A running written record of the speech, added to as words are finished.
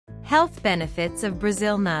Health benefits of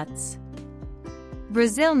Brazil nuts.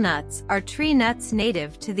 Brazil nuts are tree nuts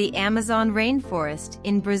native to the Amazon rainforest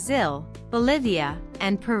in Brazil, Bolivia,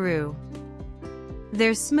 and Peru.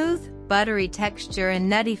 Their smooth, buttery texture and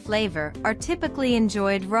nutty flavor are typically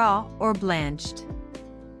enjoyed raw or blanched.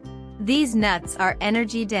 These nuts are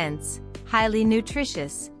energy-dense, highly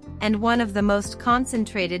nutritious, and one of the most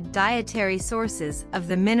concentrated dietary sources of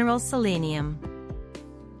the mineral selenium.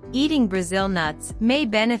 Eating Brazil nuts may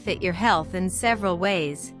benefit your health in several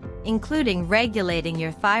ways, including regulating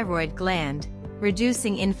your thyroid gland,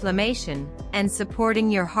 reducing inflammation, and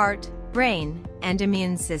supporting your heart, brain, and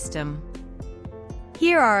immune system.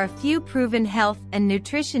 Here are a few proven health and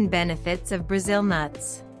nutrition benefits of Brazil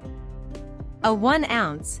nuts. A 1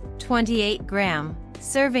 ounce, 28 gram,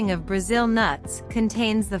 serving of Brazil nuts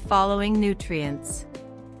contains the following nutrients.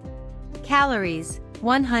 Calories,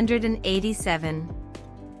 187.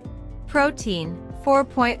 Protein,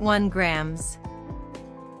 4.1 grams.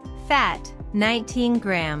 Fat, 19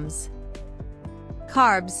 grams.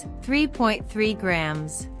 Carbs, 3.3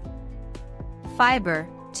 grams. Fiber,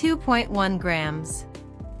 2.1 grams.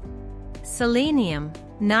 Selenium,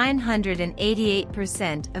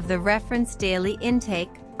 988% of the reference daily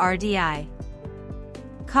intake, RDI.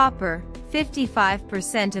 Copper,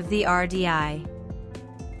 55% of the RDI.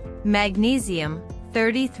 Magnesium,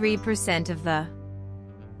 33% of the.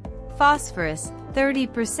 Phosphorus,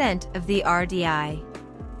 30% of the RDI.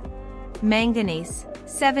 Manganese,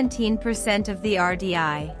 17% of the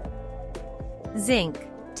RDI. Zinc,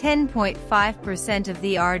 10.5% of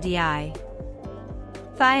the RDI.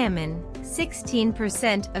 Thiamine,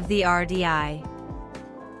 16% of the RDI.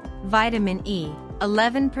 Vitamin E,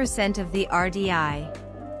 11% of the RDI.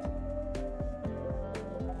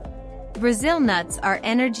 Brazil nuts are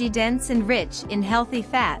energy-dense and rich in healthy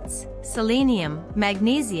fats, selenium,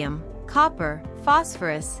 magnesium, copper,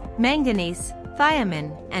 phosphorus, manganese,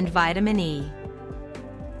 thiamine, and vitamin E.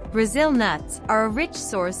 Brazil nuts are a rich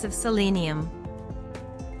source of selenium.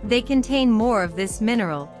 They contain more of this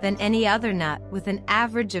mineral than any other nut, with an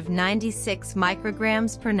average of 96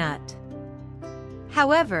 micrograms per nut.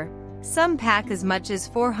 However, some pack as much as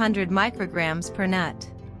 400 micrograms per nut.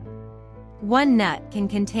 One nut can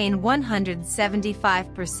contain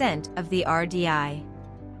 175% of the RDI.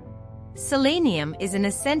 Selenium is an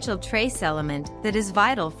essential trace element that is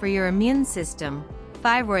vital for your immune system,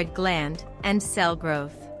 thyroid gland, and cell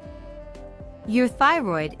growth. Your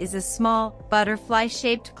thyroid is a small,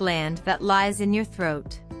 butterfly-shaped gland that lies in your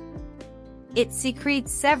throat. It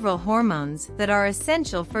secretes several hormones that are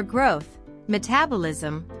essential for growth,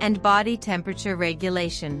 metabolism, and body temperature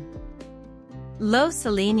regulation. Low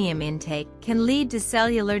selenium intake can lead to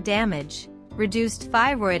cellular damage, reduced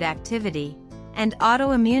thyroid activity, and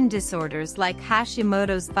autoimmune disorders like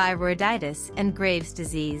Hashimoto's thyroiditis and Graves'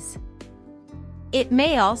 disease. It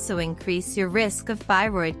may also increase your risk of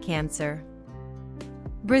thyroid cancer.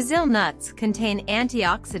 Brazil nuts contain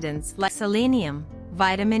antioxidants like selenium,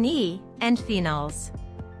 vitamin E, and phenols.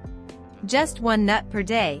 Just one nut per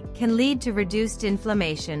day can lead to reduced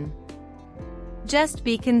inflammation. Just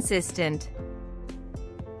be consistent.